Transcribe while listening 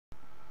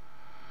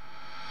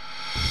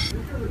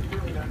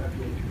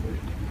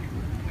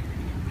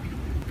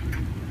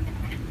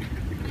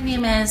My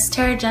name is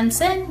Tara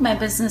Jensen. My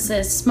business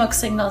is Smoke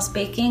Signals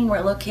Baking.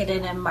 We're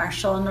located in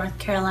Marshall, North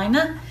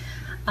Carolina.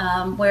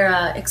 We're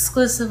an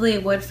exclusively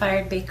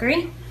wood-fired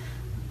bakery.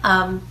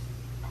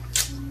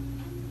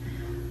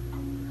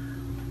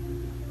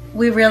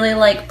 We really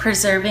like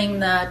preserving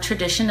the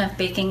tradition of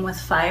baking with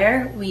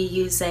fire. We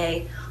use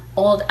a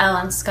old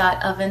Allen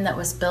Scott oven that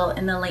was built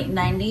in the late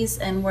 90s,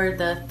 and we're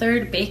the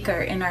third baker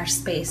in our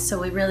space, so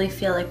we really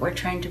feel like we're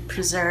trying to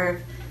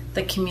preserve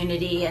the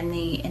community and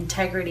the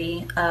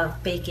integrity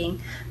of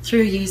baking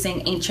through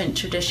using ancient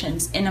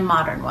traditions in a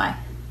modern way.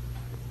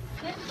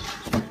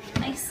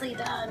 Nicely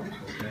done.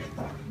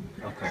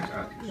 Okay.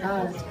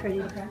 Oh, that's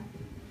pretty. Okay,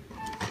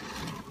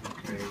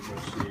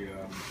 what's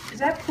the, Is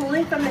that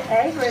pooling from the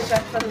egg or is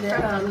that from the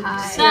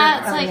That's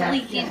syrup? like Yeah.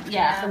 leaking,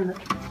 yeah. From the,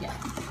 Yeah.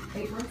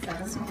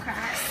 817. Some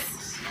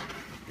cracks.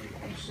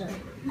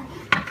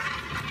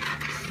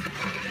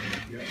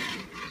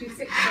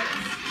 266.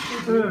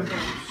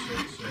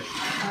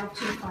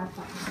 255.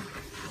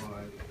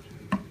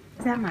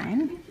 Is that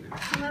mine?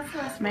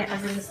 My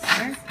ugly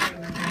sweater?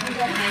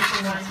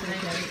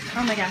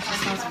 Oh my gosh, it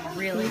smells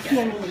really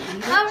good.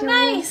 Oh,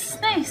 nice,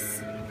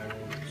 nice.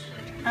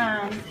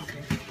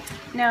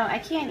 No, I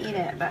can't eat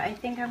it, but I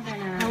think I'm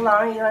How gonna. long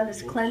are you on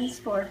this cleanse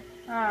for?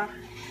 Oh,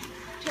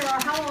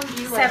 How long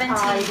do you 17.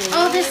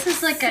 Oh, this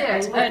is like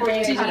a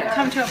did you come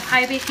come to a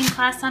pie baking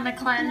class on a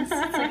cleanse?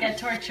 It's like a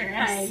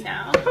torturous. I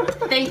know.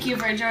 Thank you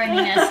for joining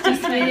us. You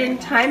didn't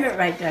time it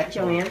right there,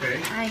 Joanne. okay.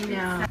 I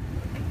know.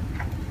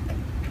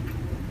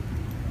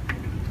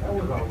 That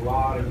was a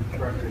lot of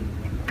prepping.